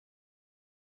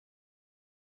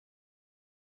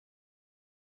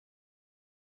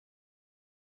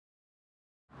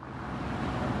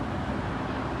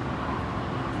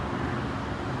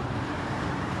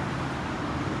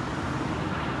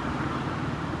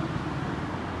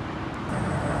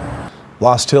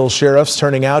Lost Hills sheriffs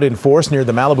turning out in force near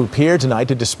the Malibu Pier tonight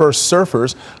to disperse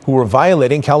surfers who were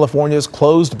violating California's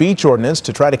closed beach ordinance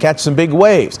to try to catch some big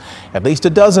waves. At least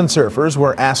a dozen surfers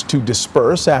were asked to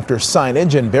disperse after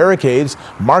signage and barricades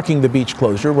marking the beach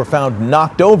closure were found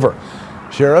knocked over.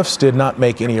 Sheriffs did not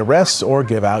make any arrests or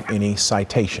give out any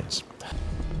citations.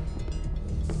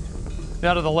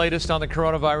 Now to the latest on the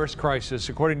coronavirus crisis.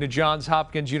 According to Johns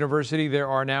Hopkins University, there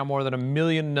are now more than 1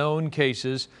 million known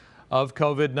cases of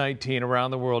COVID-19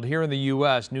 around the world. Here in the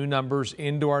U.S., new numbers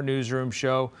into our newsroom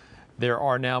show there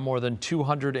are now more than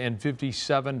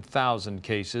 257,000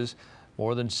 cases.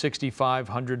 More than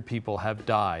 6,500 people have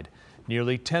died.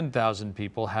 Nearly 10,000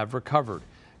 people have recovered.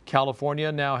 California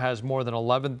now has more than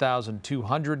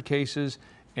 11,200 cases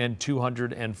and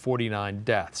 249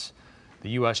 deaths.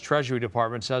 The U.S. Treasury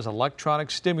Department says electronic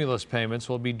stimulus payments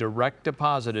will be direct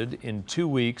deposited in 2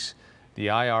 weeks. The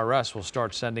IRS will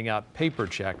start sending out paper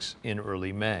checks in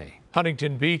early May.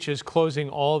 Huntington Beach is closing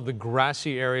all of the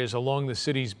grassy areas along the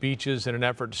city's beaches in an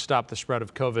effort to stop the spread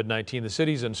of COVID-19. The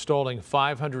city's installing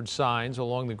 500 signs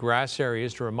along the grass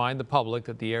areas to remind the public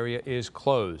that the area is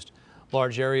closed.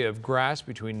 Large area of grass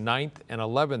between 9th and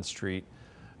 11th Street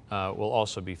will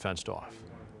also be fenced off.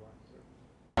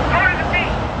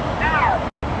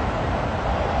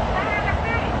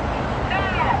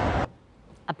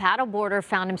 A paddleboarder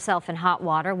found himself in hot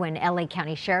water when LA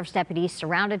County Sheriff's deputies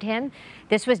surrounded him.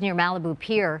 This was near Malibu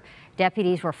Pier.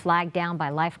 Deputies were flagged down by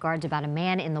lifeguards about a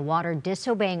man in the water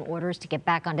disobeying orders to get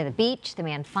back onto the beach. The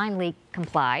man finally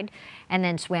complied and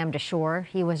then swam to shore.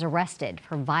 He was arrested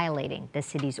for violating the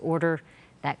city's order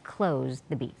that closed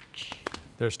the beach.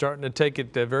 They're starting to take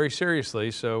it very seriously,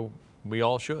 so we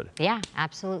all should. Yeah,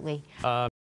 absolutely.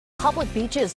 Public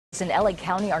beaches in LA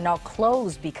County are now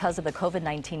closed because of the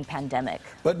COVID-19 pandemic.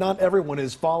 But not everyone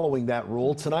is following that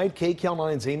rule. Tonight, KCAL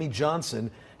 9's Amy Johnson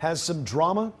has some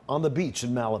drama on the beach in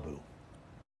Malibu.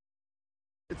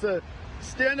 It's a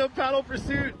stand-up paddle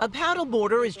pursuit. A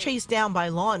paddleboarder is chased down by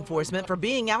law enforcement for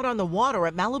being out on the water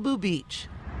at Malibu Beach.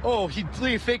 Oh, he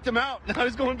faked him out. Now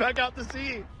he's going back out to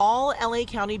sea. All LA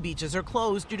County beaches are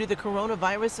closed due to the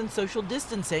coronavirus and social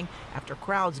distancing after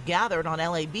crowds gathered on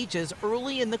LA beaches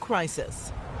early in the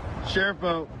crisis. Sheriff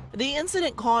boat. The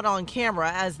incident caught on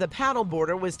camera as the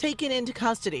paddleboarder was taken into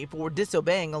custody for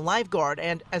disobeying a lifeguard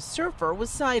and a surfer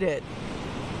was cited.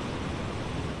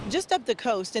 Just up the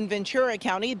coast in Ventura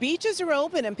County, beaches are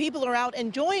open and people are out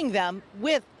enjoying them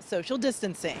with social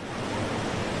distancing.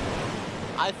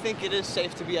 I think it is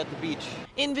safe to be at the beach.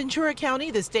 In Ventura County,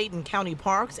 the state and county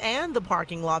parks and the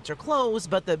parking lots are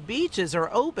closed, but the beaches are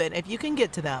open if you can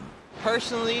get to them.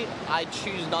 Personally, I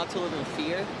choose not to live in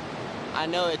fear. I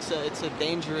know it's a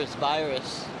dangerous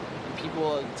virus and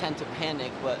people tend to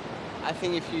panic, but I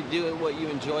think if you do it what you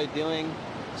enjoy doing,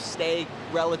 stay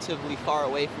relatively far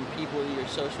away from people, you're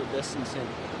social distancing.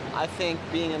 I think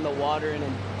being in the water and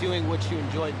doing what you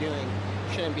enjoy doing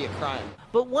shouldn't be a crime.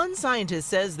 But one scientist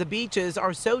says the beaches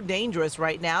are so dangerous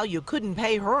right now you couldn't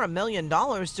pay her $1 million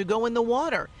to go in the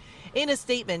water. In a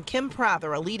statement, Kimberly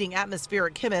Prather, a leading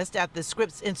atmospheric chemist at the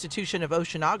Scripps Institute of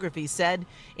Oceanography, said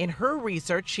in her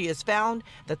research she has found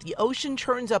that the ocean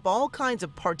churns up all kinds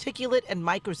of particulate and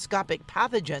microscopic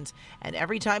pathogens, and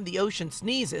every time the ocean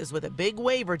sneezes with a big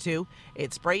wave or two,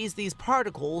 it sprays these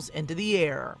particles into the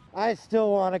air. I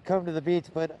still want to come to the beach,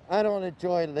 but I don't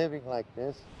enjoy living like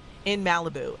this. In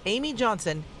Malibu, Amy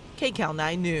Johnson, KCAL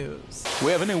 9 News.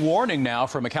 We have a new warning now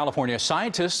from California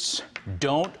scientists.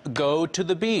 Don't go to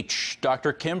the beach.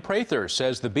 Dr. Kimberly Prather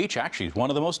says the beach actually is one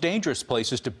of the most dangerous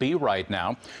places to be right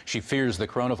now. She fears the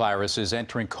coronavirus is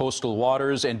entering coastal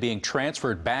waters and being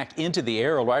transferred back into the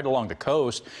air right along the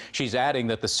coast. She's adding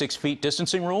that the 6 feet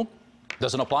distancing rule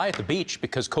doesn't apply at the beach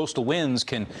because coastal winds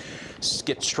can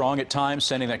get strong at times,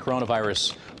 sending that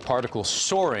coronavirus particle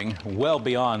soaring well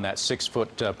beyond that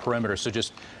 6-foot perimeter. So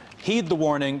just heed the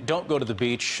warning. Don't go to the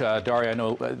beach. Daria, I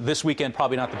know this weekend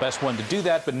probably not the best one to do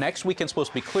that, but next weekend's supposed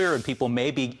to be clear and people may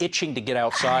be itching to get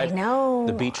outside. I know.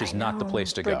 The beach is not the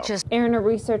place to go. Aaron, a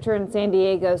researcher in San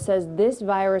Diego, says this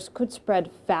virus could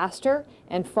spread faster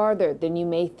and farther than you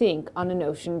may think on an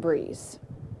ocean breeze.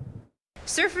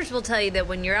 Surfers will tell you that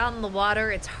when you're out in the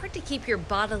water, it's hard to keep your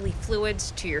bodily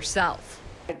fluids to yourself.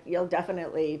 You'll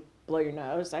definitely blow your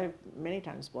nose. I've many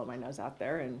times blown my nose out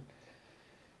there and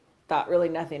thought really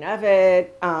nothing of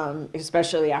it,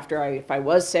 especially after if I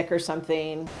was sick or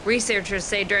something. Researchers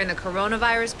say during the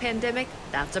coronavirus pandemic,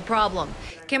 that's a problem.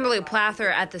 Kimberly Prather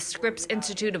at the Scripps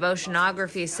Institute of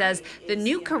Oceanography says the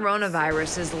new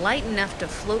coronavirus is light enough to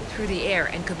float through the air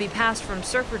and could be passed from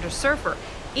surfer to surfer,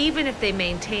 even if they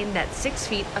maintain that 6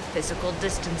 feet of physical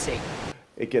distancing.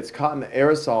 It gets caught in the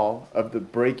aerosol of the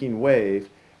breaking wave,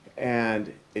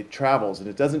 and it travels, and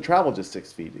it doesn't travel just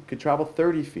 6 feet. It could travel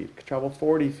 30 feet, it could travel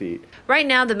 40 feet. Right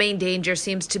now, the main danger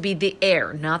seems to be the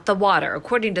air, not the water.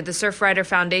 According to the Surfrider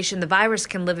Foundation, the virus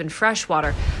can live in fresh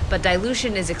water, but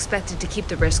dilution is expected to keep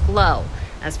the risk low.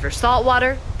 As for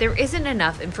saltwater, there isn't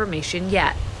enough information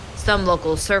yet. Some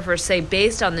local surfers say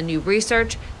based on the new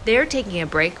research, they're taking a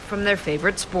break from their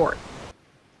favorite sport.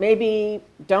 Maybe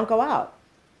don't go out.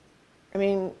 I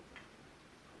mean,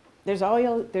 there's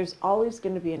always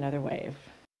going to be another wave.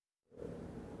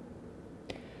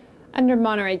 Under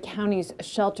Monterey County's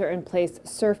shelter-in-place,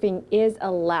 surfing is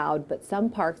allowed, but some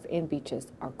parks and beaches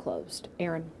are closed.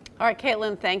 Aaron. All right,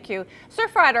 Caitlin, thank you.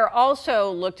 Surfrider also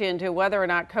looked into whether or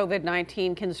not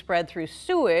COVID-19 can spread through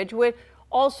sewage, which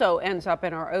also ends up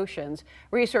in our oceans.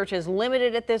 Research is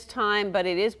limited at this time, but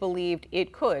it is believed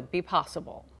it could be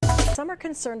possible. Some are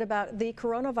concerned about the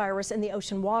coronavirus in the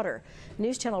ocean water.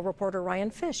 News Channel reporter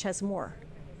Ryan Fish has more.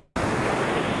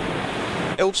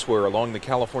 Elsewhere along the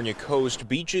California coast,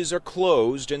 beaches are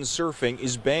closed and surfing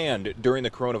is banned during the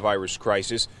coronavirus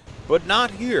crisis, but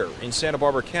not here in Santa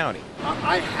Barbara County.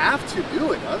 I have to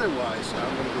do it, otherwise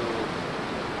I'm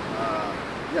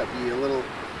going to be a little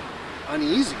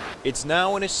uneasy. It's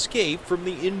now an escape from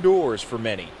the indoors for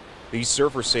many. These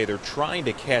surfers say they're trying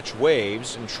to catch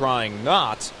waves and trying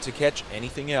not to catch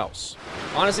anything else.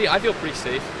 Honestly, I feel pretty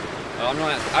safe.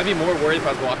 I'd be more worried if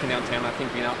I was walking downtown. I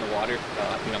think being out in the water,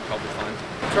 I think I'm probably fine.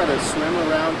 Try to swim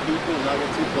around people and not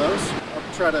get too close.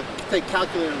 I'll try to take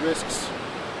calculated risks.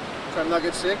 Try to not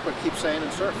get sick, but keep staying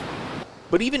and surf.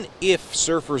 But even if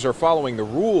surfers are following the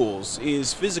rules,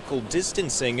 is physical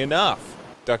distancing enough?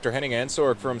 Dr. Henning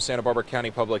Ansorg from Santa Barbara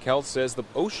County Public Health says the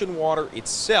ocean water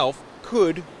itself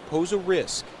could pose a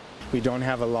risk. We don't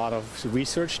have a lot of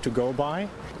research to go by.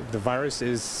 The virus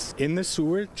is in the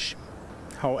sewage.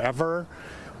 However,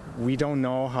 we don't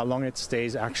know how long it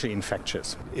stays actually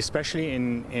infectious. Especially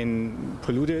in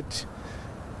polluted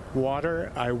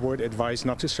water, I would advise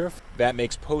not to surf. That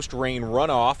makes post-rain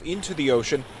runoff into the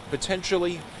ocean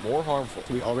potentially more harmful.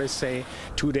 We always say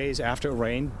 2 days after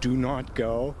rain, do not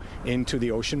go into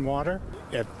the ocean water.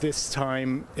 At this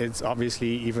time, it's obviously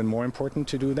even more important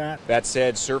to do that. That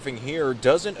said, surfing here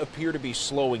doesn't appear to be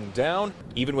slowing down,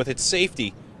 even with its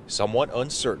safety somewhat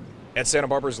uncertain. At Santa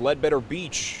Barbara's Ledbetter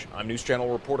Beach, I'm News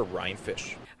Channel reporter Ryan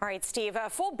Fish. All right, Steve, a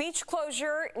full beach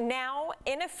closure now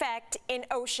in effect in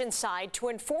Oceanside to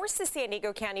enforce the San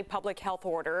Diego County Public Health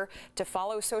order to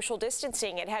follow social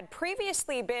distancing. It had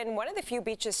previously been one of the few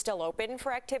beaches still open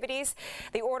for activities.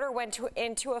 The order went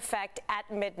into effect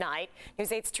at midnight. News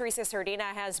 8's Teresa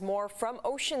Sardina has more from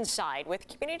Oceanside with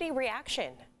community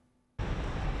reaction.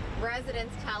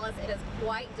 Residents tell us it is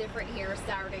quite different here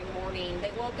Saturday morning.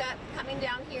 They woke up coming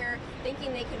down here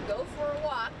thinking they could go for a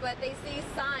walk, but they see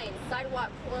signs, sidewalk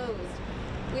closed.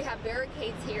 We have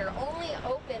barricades here, only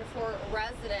open for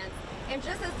residents. And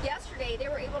just as yesterday, they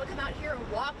were able to come out here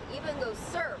and walk, even go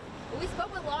surf. But we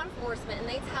spoke with law enforcement and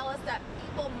they tell us that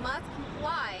people must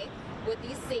comply with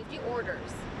these safety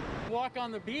orders. Walk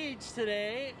on the beach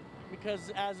today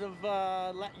because as of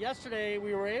yesterday,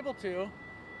 we were able to.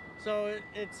 So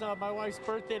it's my wife's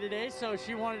birthday today, so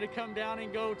she wanted to come down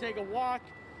and go take a walk.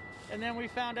 And then we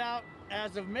found out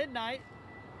as of midnight,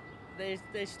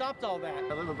 they stopped all that.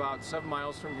 I live about 7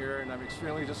 miles from here, and I'm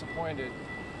extremely disappointed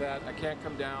that I can't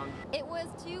come down. It was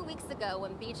 2 weeks ago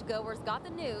when beachgoers got the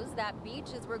news that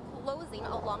beaches were closing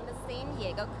along the San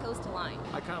Diego coastline.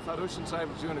 I kind of thought Oceanside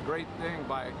was doing a great thing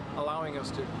by allowing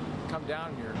us to come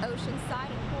down here.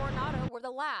 Oceanside and Coronado were the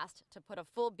last to put a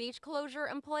full beach closure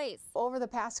in place. Over the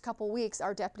past couple weeks,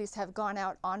 our deputies have gone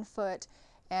out on foot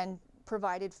and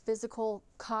provided physical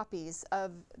copies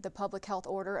of the public health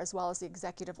order as well as the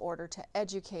executive order to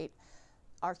educate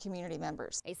our community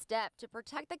members. A step to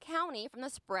protect the county from the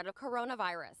spread of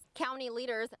coronavirus. County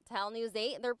leaders tell News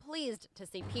 8 they're pleased to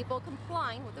see people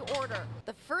complying with the order.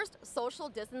 The first social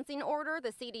distancing order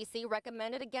the CDC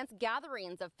recommended against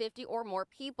gatherings of 50 or more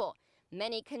people.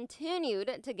 Many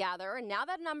continued to gather, and now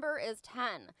that number is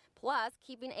 10, plus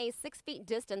keeping a 6 feet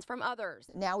distance from others.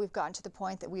 Now we've gotten to the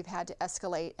point that we've had to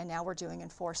escalate, and now we're doing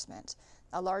enforcement.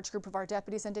 A large group of our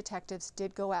deputies and detectives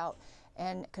did go out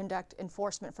and conduct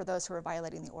enforcement for those who are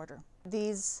violating the order.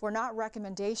 These were not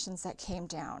recommendations that came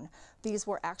down. These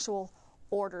were actual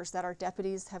orders that our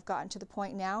deputies have gotten to the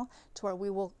point now to where we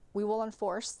will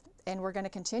enforce, and we're going to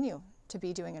continue to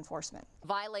be doing enforcement.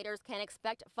 Violators can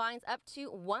expect fines up to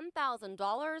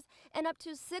 $1,000 and up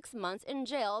to 6 months in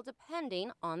jail,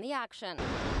 depending on the action.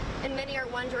 And many are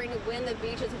wondering when the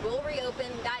beaches will reopen.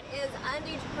 That is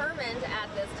undetermined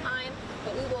at this time,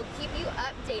 but we will keep you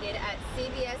updated at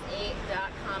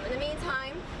CBS8.com. In the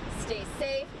meantime, stay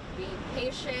safe, be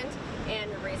patient,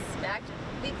 and respect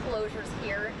the closures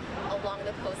here along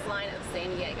the coastline of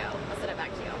San Diego. I'll send it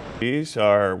back to you. These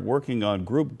are working on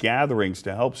group gatherings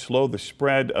to help slow the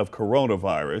spread of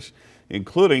coronavirus,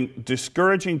 including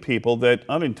discouraging people that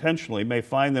unintentionally may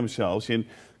find themselves in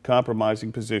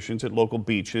compromising positions at local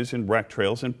beaches and rec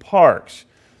trails and parks.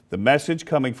 The message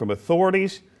coming from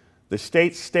authorities: the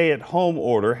state's stay-at-home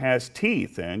order has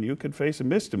teeth, and you could face a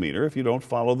misdemeanor if you don't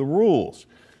follow the rules.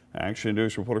 Action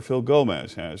News reporter Phil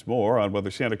Gomez has more on whether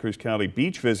Santa Cruz County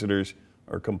beach visitors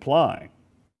are complying.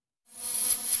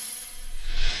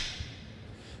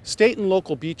 State and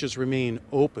local beaches remain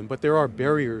open, but there are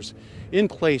barriers in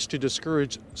place to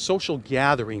discourage social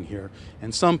gathering here,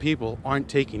 and some people aren't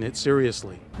taking it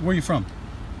seriously. Where are you from?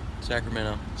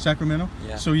 Sacramento. Sacramento?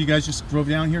 Yeah. So you guys just drove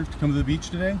down here to come to the beach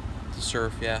today? To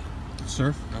surf, yeah.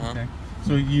 Surf? Uh-huh. Okay.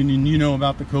 So you know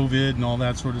about the COVID and all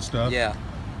that sort of stuff? Yeah.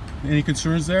 Any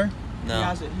concerns there? No. He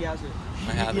has it.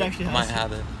 I have it. I might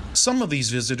have it. Some of these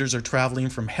visitors are traveling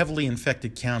from heavily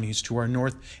infected counties to our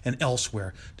north and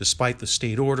elsewhere, despite the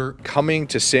state order. Coming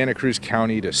to Santa Cruz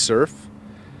County to surf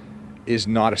is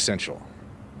not essential.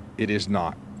 It is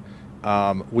not.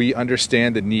 We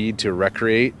understand the need to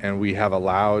recreate, and we have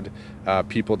allowed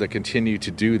people to continue to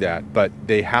do that, but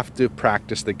they have to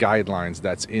practice the guidelines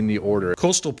that's in the order.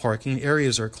 Coastal parking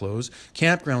areas are closed,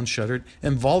 campgrounds shuttered,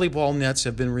 and volleyball nets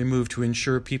have been removed to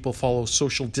ensure people follow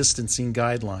social distancing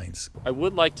guidelines. I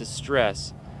would like to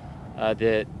stress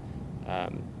that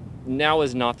now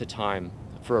is not the time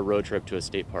for a road trip to a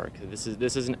state park. This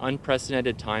is an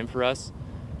unprecedented time for us,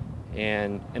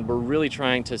 and we're really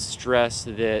trying to stress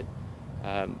that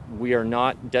we are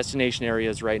not destination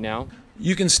areas right now.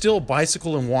 You can still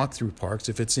bicycle and walk through parks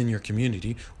if it's in your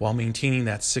community while maintaining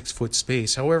that 6-foot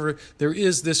space. However, there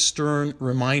is this stern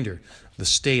reminder. The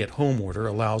stay-at-home order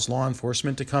allows law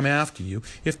enforcement to come after you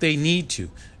if they need to.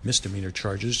 Misdemeanor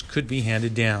charges could be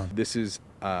handed down. This is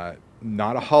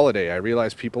not a holiday. I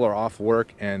realize people are off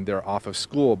work and they're off of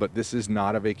school, but this is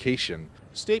not a vacation.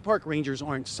 State park rangers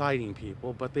aren't citing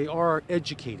people, but they are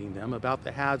educating them about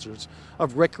the hazards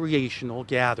of recreational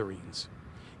gatherings.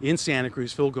 In Santa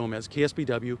Cruz, Phil Gomez,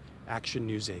 KSBW, Action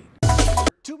News 8.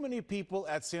 Too many people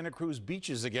at Santa Cruz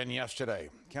beaches again yesterday.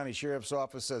 County Sheriff's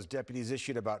Office says deputies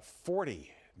issued about 40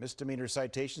 misdemeanor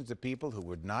citations to people who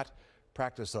would not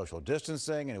practice social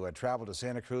distancing and who had traveled to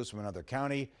Santa Cruz from another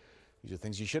county. These are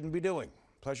things you shouldn't be doing.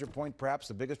 Pleasure Point, perhaps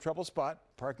the biggest trouble spot.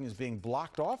 Parking is being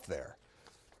blocked off there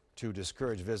to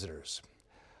discourage visitors.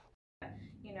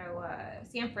 You know,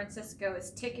 San Francisco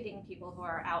is ticketing people who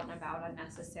are out and about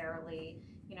unnecessarily.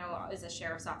 You know, is the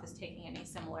sheriff's office taking any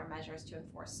similar measures to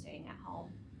enforce staying at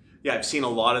home? Yeah, I've seen a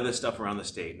lot of this stuff around the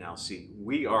state. Now, see,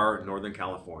 we are Northern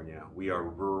California. We are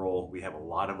rural. We have a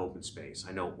lot of open space.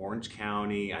 I know Orange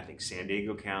County, I think San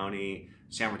Diego County,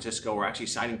 San Francisco, we're actually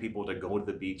citing people to go to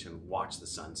the beach and watch the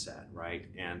sunset, right?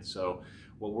 And so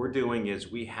what we're doing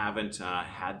is we haven't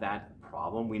had that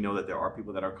problem. We know that there are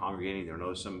people that are congregating. There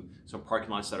are some parking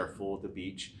lots that are full at the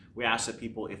beach. We ask that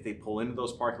people, if they pull into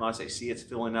those parking lots, they see it's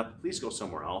filling up, please go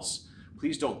somewhere else.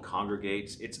 Please don't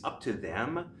congregate. It's up to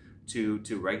them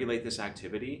to regulate this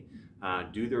activity,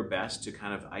 do their best to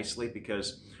kind of isolate,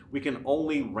 because we can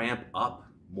only ramp up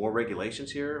more regulations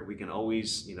here. We can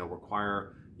always,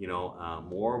 require,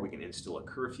 more. We can instill a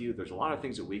curfew. There's a lot of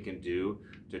things that we can do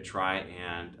to try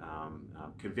and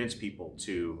convince people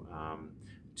to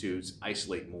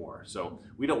isolate more. So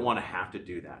we don't want to have to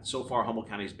do that. So far, Humboldt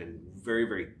County has been very,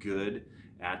 very good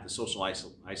at the social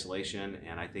isolation,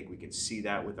 and I think we can see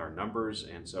that with our numbers,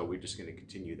 and so we're just going to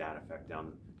continue that effect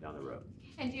down the road.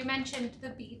 And you mentioned the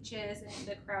beaches and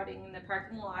the crowding in the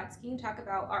parking lots. Can you talk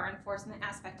about our enforcement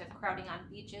aspect of crowding on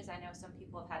beaches? I know some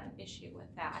people have had an issue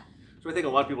with that. So I think a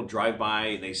lot of people drive by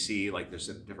and they see like there's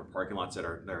different parking lots that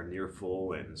are near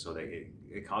full, and so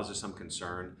it causes some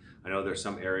concern. I know there's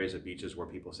some areas of beaches where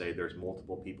people say there's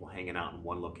multiple people hanging out in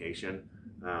one location.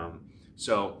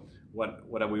 So what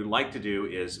we would like to do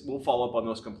is we'll follow up on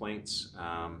those complaints,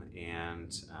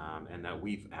 and that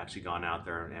we've actually gone out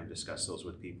there and discussed those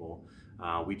with people.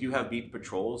 We do have beach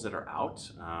patrols that are out.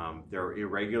 They're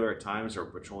irregular at times. They're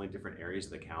patrolling different areas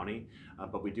of the county,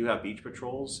 but we do have beach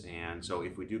patrols, and so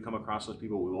if we do come across those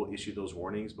people, we will issue those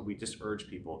warnings, but we just urge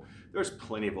people, there's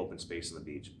plenty of open space on the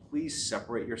beach. Please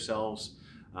separate yourselves.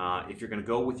 If you're going to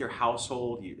go with your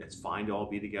household, it's fine to all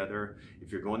be together.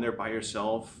 If you're going there by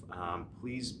yourself,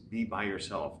 please be by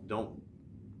yourself. Don't,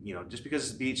 just because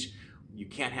it's a beach, you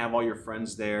can't have all your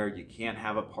friends there. You can't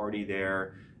have a party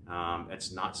there.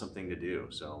 It's not something to do.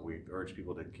 So we urge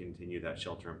people to continue that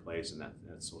shelter in place and that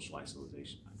social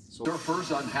isolation.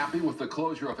 Surfers unhappy with the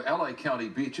closure of LA County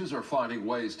beaches are finding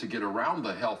ways to get around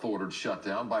the health-ordered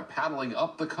shutdown by paddling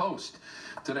up the coast.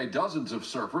 Today, dozens of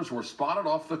surfers were spotted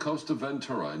off the coast of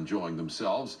Ventura enjoying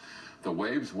themselves. The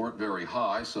waves weren't very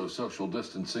high, so social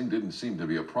distancing didn't seem to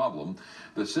be a problem.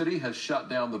 The city has shut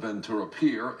down the Ventura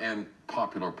Pier and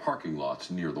popular parking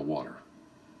lots near the water.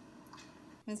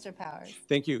 Mr. Powers.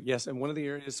 Thank you. Yes, and one of the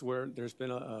areas where there's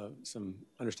been some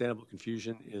understandable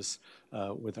confusion is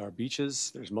with our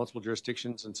beaches. There's multiple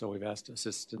jurisdictions, and so we've asked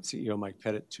Assistant CEO Mike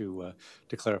Pettit to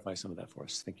clarify some of that for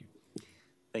us. Thank you.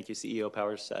 Thank you, CEO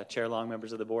Powers. Chair Long,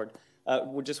 members of the board.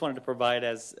 We just wanted to provide,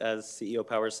 as CEO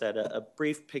Powers said, a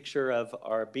brief picture of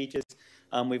our beaches.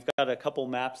 We've got a couple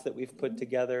maps that we've put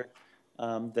together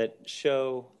that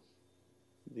show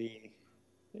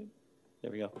there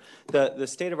we go. The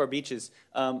state of our beaches.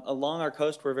 Along our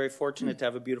coast, we're very fortunate to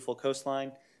have a beautiful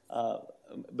coastline,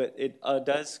 but it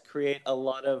does create a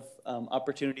lot of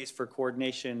opportunities for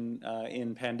coordination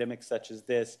in pandemics such as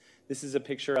this. This is a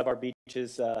picture of our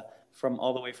beaches from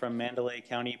all the way from Mandalay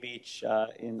County Beach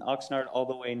in Oxnard all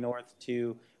the way north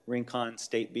to Rincon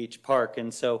State Beach Park.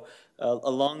 And so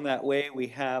along that way, we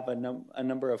have a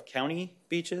number of county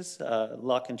beaches,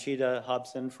 La Conchita,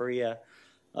 Hobson, Faria,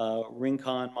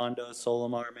 Rincon, Mondo,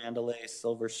 Solomar, Mandalay,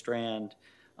 Silver Strand.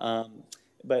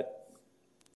 But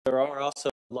there are also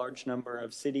a large number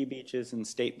of city beaches and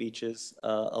state beaches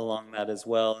along that as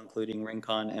well, including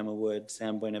Rincon, Emmawood,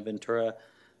 San Buenaventura,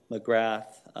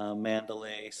 McGrath,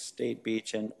 Mandalay, State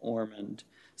Beach, and Ormond.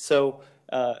 So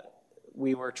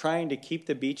we were trying to keep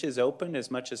the beaches open as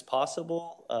much as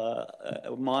possible,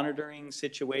 monitoring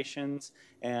situations,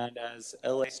 and as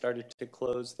LA started to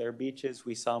close their beaches,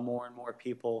 we saw more and more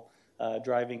people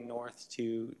driving north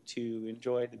to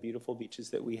enjoy the beautiful beaches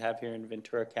that we have here in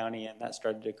Ventura County, and that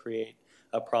started to create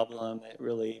a problem that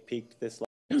really peaked this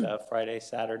last Friday,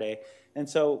 Saturday. And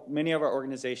so many of our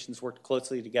organizations worked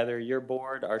closely together. Your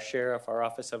board, our sheriff, our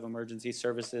Office of Emergency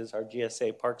Services, our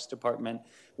GSA Parks Department,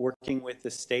 working with the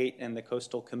state and the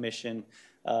Coastal Commission.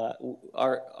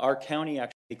 Our county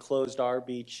actually closed our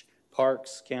beach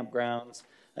parks, campgrounds,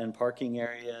 and parking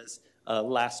areas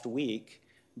last week,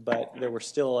 but there were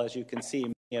still, as you can see,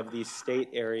 many of these state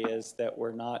areas that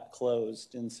were not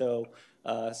closed. And so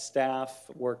staff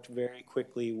worked very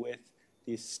quickly with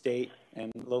the state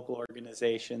and local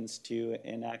organizations to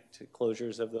enact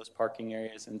closures of those parking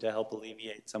areas and to help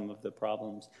alleviate some of the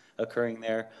problems occurring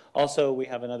there. Also, we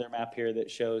have another map here that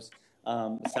shows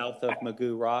south of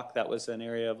Magoo Rock. That was an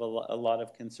area of a lot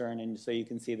of concern, and so you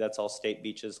can see that's all state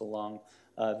beaches along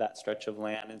that stretch of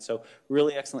land. And so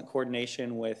really excellent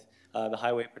coordination with the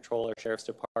Highway Patrol, our Sheriff's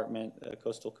Department, the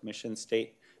Coastal Commission,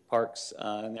 state parks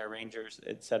and their rangers,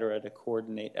 et cetera, to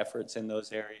coordinate efforts in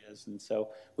those areas. And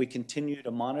so we continue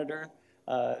to monitor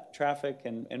traffic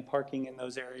and parking in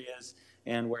those areas,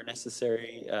 and where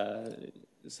necessary,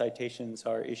 citations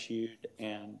are issued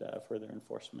and further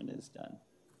enforcement is done.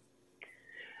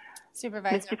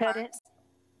 Supervisor Mr. Pettit?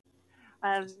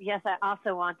 Yes, I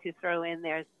also want to throw in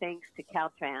there thanks to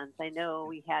Caltrans. I know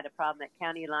we had a problem at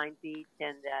County Line Beach,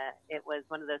 and it was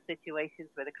one of those situations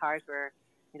where the cars were,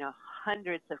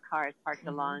 hundreds of cars parked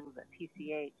along the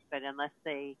PCH, but unless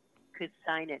they could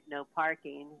sign it no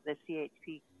parking, the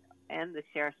CHP and the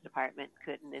Sheriff's Department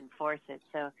couldn't enforce it.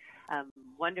 So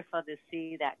wonderful to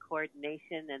see that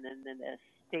coordination, and then the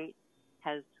state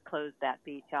has closed that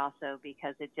beach also,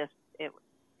 because it's just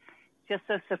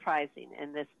so surprising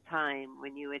in this time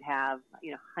when you would have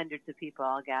hundreds of people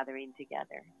all gathering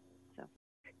together. So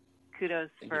kudos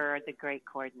for the great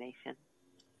coordination.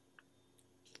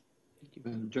 Thank you,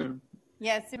 Madam Chairman.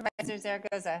 Yes, Supervisor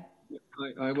Zaragoza.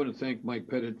 I want to thank Mike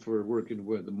Pettit for working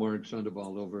with Mark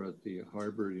Sandoval over at the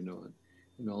harbor,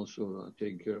 and also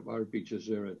taking care of our beaches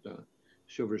there at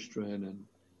Silver Strand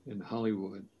and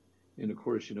Hollywood. And of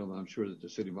course, I'm sure that the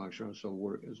city of Oxnard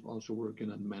is also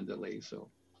working on Mandalay. So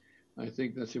I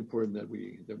think that's important that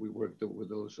we work with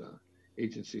those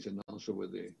agencies and also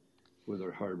with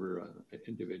our harbor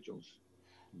individuals.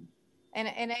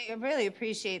 And I really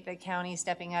appreciate the county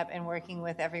stepping up and working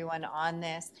with everyone on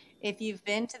this. If you've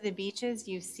been to the beaches,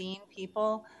 you've seen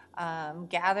people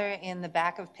gather in the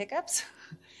back of pickups,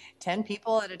 10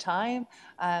 people at a time.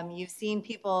 You've seen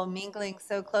people mingling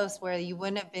so close where you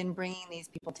wouldn't have been bringing these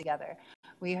people together.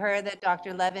 We heard that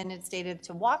Dr. Levin had stated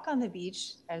to walk on the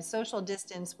beach at social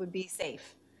distance would be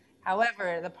safe.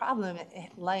 However, the problem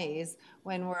lays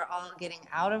when we're all getting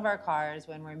out of our cars,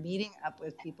 when we're meeting up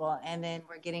with people, and then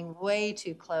we're getting way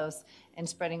too close and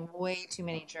spreading way too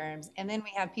many germs. And then we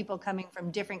have people coming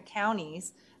from different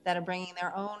counties that are bringing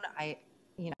their own,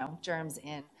 germs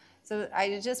in. So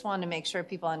I just want to make sure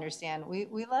people understand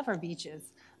we love our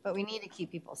beaches. but we need to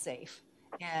keep people safe.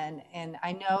 And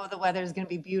I know the weather is going to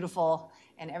be beautiful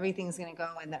and everything's going to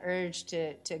go, and the urge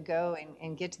to go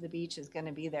and get to the beach is going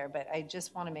to be there. But I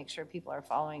just want to make sure people are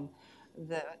following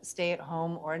the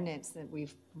stay-at-home ordinance that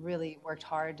we've really worked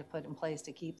hard to put in place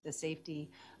to keep the safety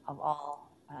of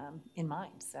all in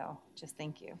mind. So just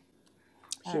thank you.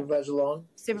 Supervisor Long?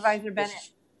 Supervisor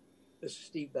Bennett. This is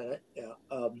Steve Bennett. Yeah.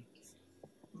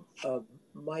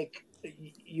 Mike,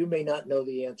 you may not know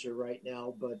the answer right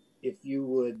now, but if you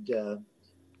would,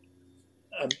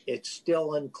 it's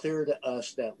still unclear to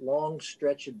us that long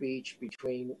stretch of beach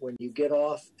between when you get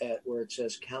off at where it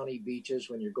says county beaches,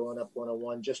 when you're going up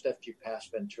 101, just after you pass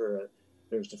Ventura,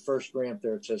 there's the first ramp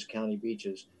there, it says county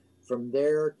beaches. From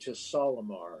there to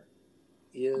Solomar,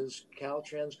 is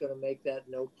Caltrans going to make that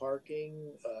no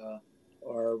parking?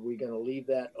 Are we going to leave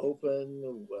that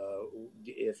open?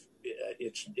 If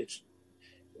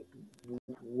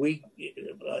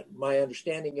my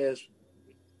understanding is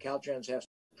Caltrans has to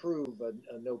approve a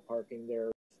no parking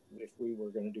there if we were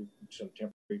going to do some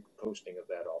temporary posting of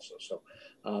that also. So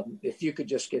if you could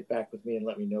just get back with me and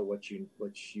let me know what you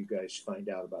guys find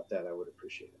out about that, I would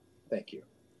appreciate it. Thank you.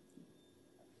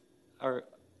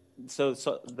 So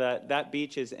that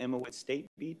beach is Emmawood State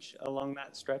Beach along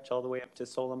that stretch all the way up to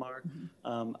Solomar.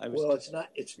 I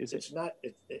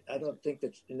don't think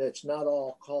it's not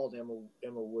all called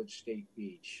Emmawood State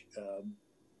Beach.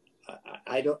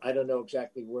 I don't know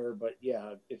exactly where, but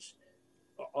yeah, it's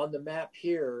on the map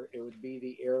here. It would be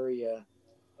the area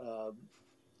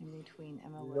in between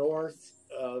Emmawood north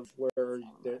of where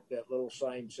that little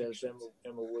sign says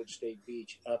Emmawood State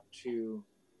Beach up to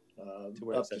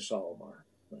Solomar.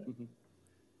 Right.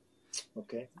 Mm-hmm.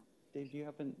 Okay. Dave, do you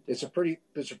happen? It's a pretty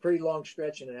long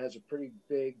stretch, and it has a pretty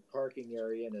big parking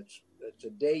area, and it's a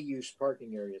day use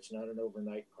parking area. It's not an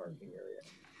overnight parking area.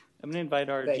 I'm going to invite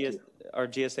our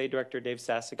GSA director, Dave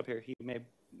Sasek, up here. He may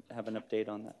have an update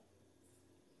on that.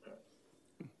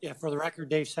 Yeah, for the record,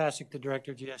 Dave Sasek, the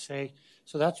director of GSA.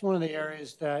 So that's one of the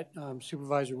areas that,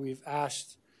 Supervisor, we've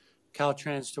asked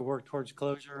Caltrans to work towards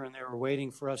closure, and they were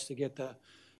waiting for us to get the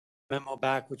memo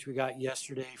back, which we got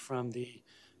yesterday from the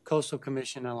Coastal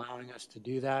Commission allowing us to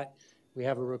do that. We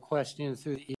have a request in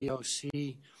through the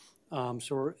EOC.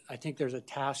 I think there's a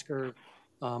tasker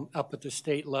up at the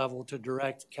state level to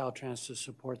direct Caltrans to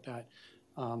support that.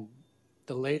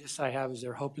 The latest I have is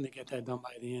they're hoping to get that done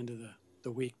by the end of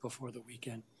the week before the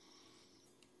weekend.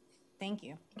 Thank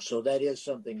you. So that is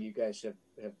something you guys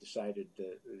have decided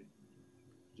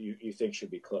you think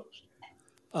should be closed?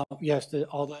 Yes,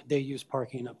 all that day use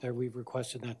parking up there, we've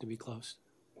requested that to be closed.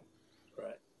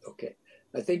 Right. Okay.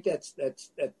 I think that's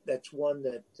one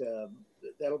that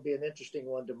that'll be an interesting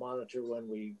one to monitor when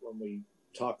we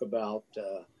talk about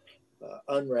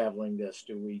unraveling this.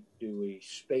 Do we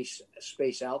space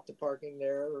out the parking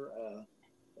there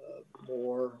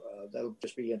more? That'll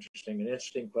just be interesting. An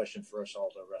interesting question for us all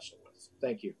to wrestle with.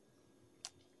 Thank you.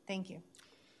 Thank you.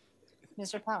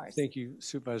 Mr. Powers. Thank you,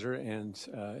 Supervisor. And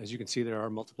as you can see, there are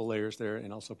multiple layers there,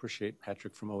 and also appreciate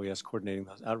Patrick from OES coordinating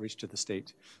those outreach to the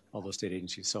state, all those state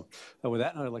agencies. So with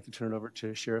that, I'd like to turn it over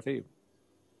to Sheriff Abe.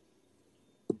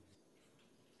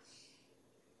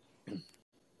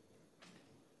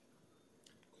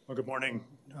 Well, good morning,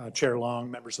 Chair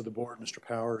Long, members of the board, Mr.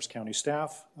 Powers, county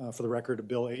staff. For the record,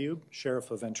 Bill Ayub,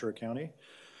 Sheriff of Ventura County.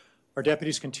 Our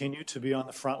deputies continue to be on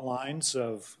the front lines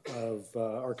of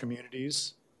our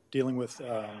communities, dealing with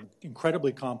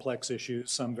incredibly complex issues,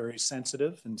 some very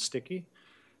sensitive and sticky.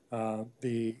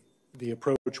 The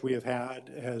approach we have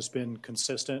had has been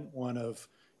consistent, one of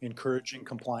encouraging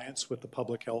compliance with the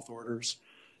public health orders,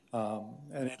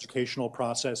 an educational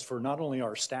process for not only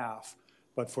our staff,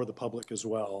 but for the public as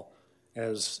well.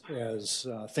 As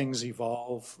things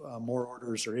evolve, more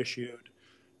orders are issued,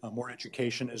 more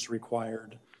education is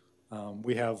required.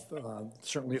 We have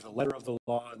certainly the letter of the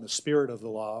law and the spirit of the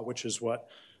law, which is what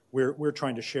we're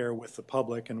trying to share with the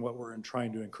public and what we're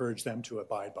trying to encourage them to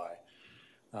abide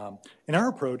by. In our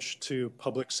approach to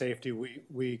public safety,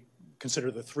 we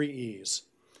consider the 3 E's.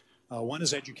 One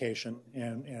is education,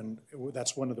 and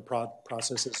that's one of the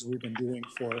processes we've been doing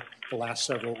for the last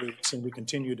several weeks, and we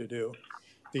continue to do.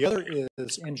 The other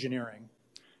is engineering.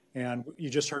 And you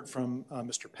just heard from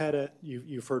Mr. Pettit,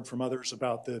 you've heard from others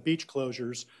about the beach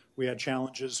closures. We had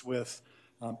challenges with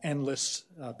endless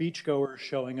beachgoers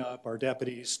showing up, our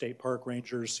deputies, state park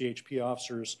rangers, CHP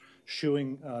officers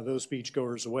shooing those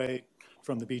beachgoers away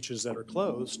from the beaches that are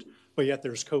closed, but yet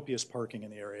there's copious parking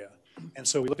in the area. And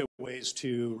so we looked at ways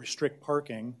to restrict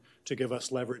parking to give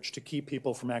us leverage to keep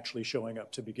people from actually showing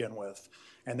up to begin with.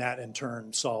 And that in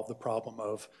turn solved the problem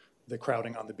of the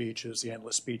crowding on the beaches, the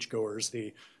endless beachgoers,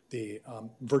 the the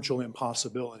virtual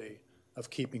impossibility of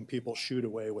keeping people shooed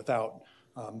away without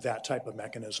that type of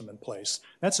mechanism in place.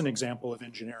 That's an example of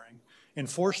engineering.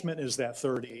 Enforcement is that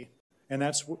third E, and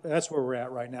that's where we're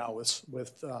at right now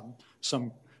with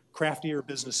some craftier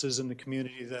businesses in the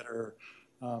community that are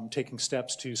taking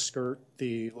steps to skirt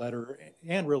the letter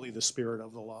and really the spirit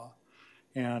of the law.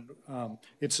 And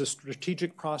it's a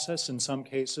strategic process in some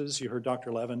cases. You heard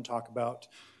Dr. Levin talk about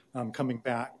coming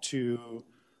back to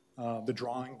the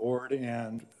drawing board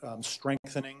and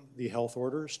strengthening the health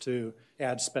orders to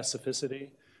add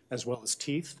specificity as well as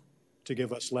teeth to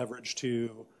give us leverage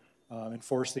to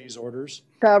enforce these orders.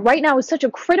 Right now is such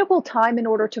a critical time in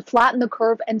order to flatten the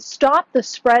curve and stop the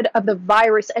spread of the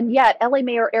virus. And yet, LA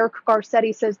Mayor Eric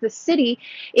Garcetti says the city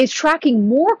is tracking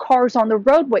more cars on the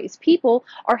roadways. People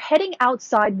are heading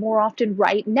outside more often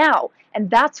right now. And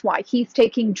that's why he's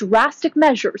taking drastic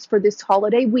measures for this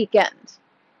holiday weekend.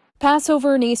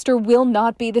 Passover and Easter will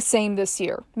not be the same this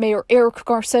year. Mayor Eric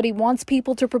Garcetti wants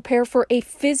people to prepare for a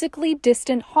physically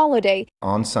distant holiday.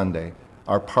 On Sunday,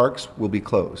 our parks will be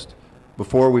closed.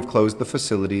 Before, we've closed the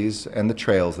facilities and the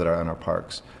trails that are in our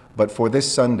parks. But for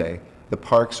this Sunday, the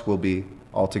parks will be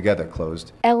altogether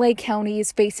closed. LA County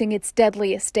is facing its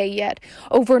deadliest day yet.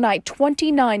 Overnight,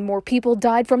 29 more people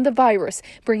died from the virus,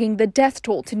 bringing the death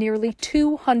toll to nearly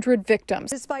 200 victims.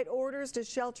 Despite orders to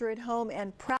shelter at home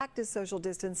and practice social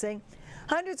distancing,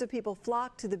 hundreds of people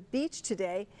flocked to the beach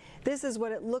today. This is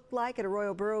what it looked like at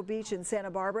Arroyo Burro Beach in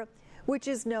Santa Barbara, which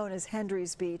is known as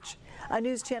Hendry's Beach. A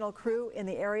News Channel crew in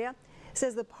the area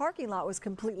says the parking lot was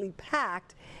completely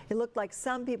packed. It looked like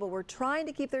some people were trying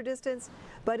to keep their distance,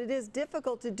 but it is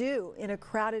difficult to do in a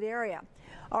crowded area.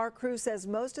 Our crew says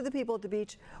most of the people at the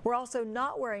beach were also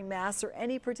not wearing masks or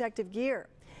any protective gear.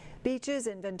 Beaches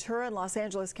in Ventura and Los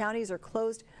Angeles counties are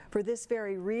closed for this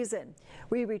very reason.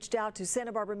 We reached out to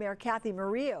Santa Barbara Mayor Kathy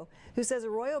Murillo, who says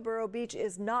Arroyo Burro Beach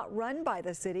is not run by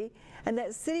the city and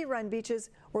that city-run beaches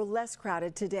were less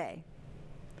crowded today.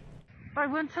 I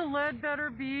went to Ledbetter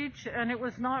Beach and it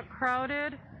was not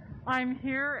crowded. I'm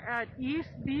here at East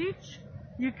Beach.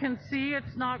 You can see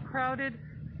it's not crowded.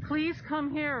 Please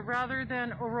come here rather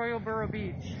than Arroyo Burro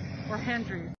Beach or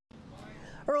Hendry's.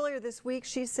 Earlier this week,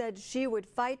 she said she would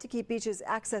fight to keep beaches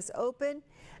access open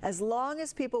as long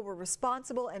as people were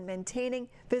responsible and maintaining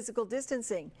physical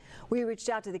distancing. We reached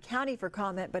out to the county for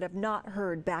comment, but have not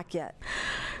heard back yet.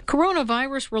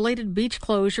 Coronavirus-related beach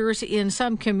closures in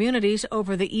some communities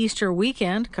over the Easter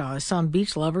weekend caused some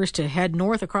beach lovers to head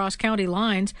north across county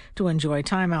lines to enjoy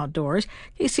time outdoors.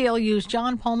 KCLU's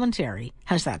John Palmentary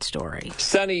has that story.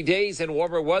 Sunny days and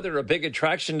warmer weather, a big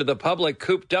attraction to the public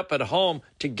cooped up at home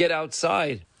to get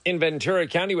outside. In Ventura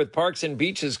County, with parks and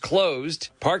beaches closed,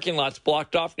 parking lots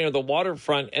blocked off near the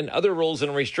waterfront, and other rules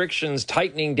and restrictions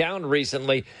tightening down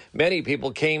recently, many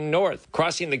people came north.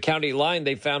 Crossing the county line,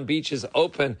 they found beaches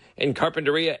open in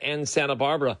Carpinteria and Santa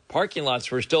Barbara. Parking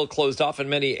lots were still closed off in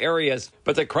many areas,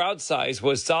 but the crowd size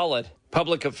was solid.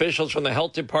 Public officials from the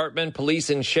health department,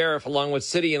 police, and sheriff, along with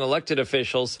city and elected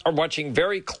officials, are watching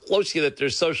very closely that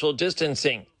there's social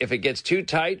distancing. If it gets too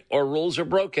tight or rules are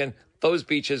broken, those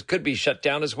beaches could be shut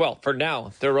down as well. For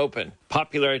now, they're open.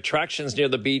 Popular attractions near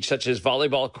the beach, such as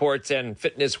volleyball courts and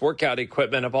fitness workout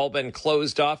equipment, have all been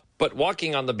closed off. But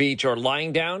walking on the beach or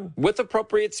lying down with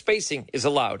appropriate spacing is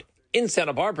allowed. In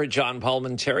Santa Barbara, John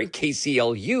Palmentary,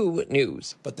 KCLU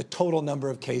News. But the total number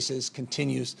of cases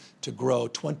continues to grow,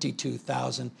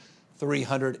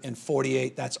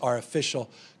 22,348. That's our official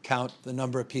count, the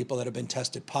number of people that have been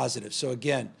tested positive. So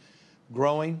again,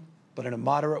 growing, but in a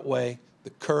moderate way. The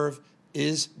curve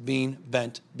is being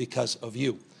bent because of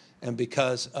you and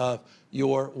because of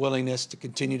your willingness to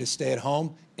continue to stay at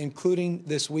home, including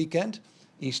this weekend,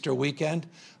 Easter weekend,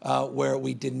 where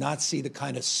we did not see the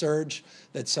kind of surge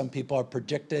that some people have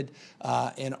predicted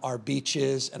in our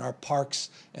beaches and our parks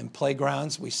and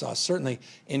playgrounds. We saw certainly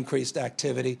increased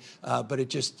activity, but it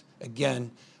just,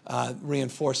 again,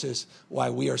 reinforces why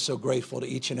we are so grateful to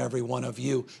each and every one of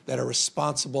you that are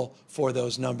responsible for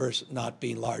those numbers not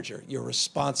being larger. You're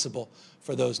responsible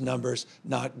for those numbers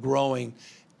not growing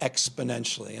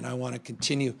exponentially. And I want to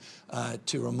continue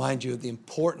to remind you of the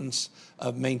importance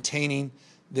of maintaining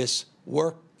this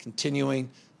work, continuing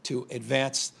to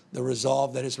advance the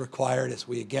resolve that is required as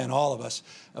we, again, all of us,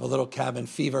 have a little cabin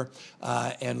fever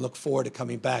and look forward to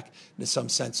coming back into some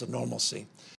sense of normalcy.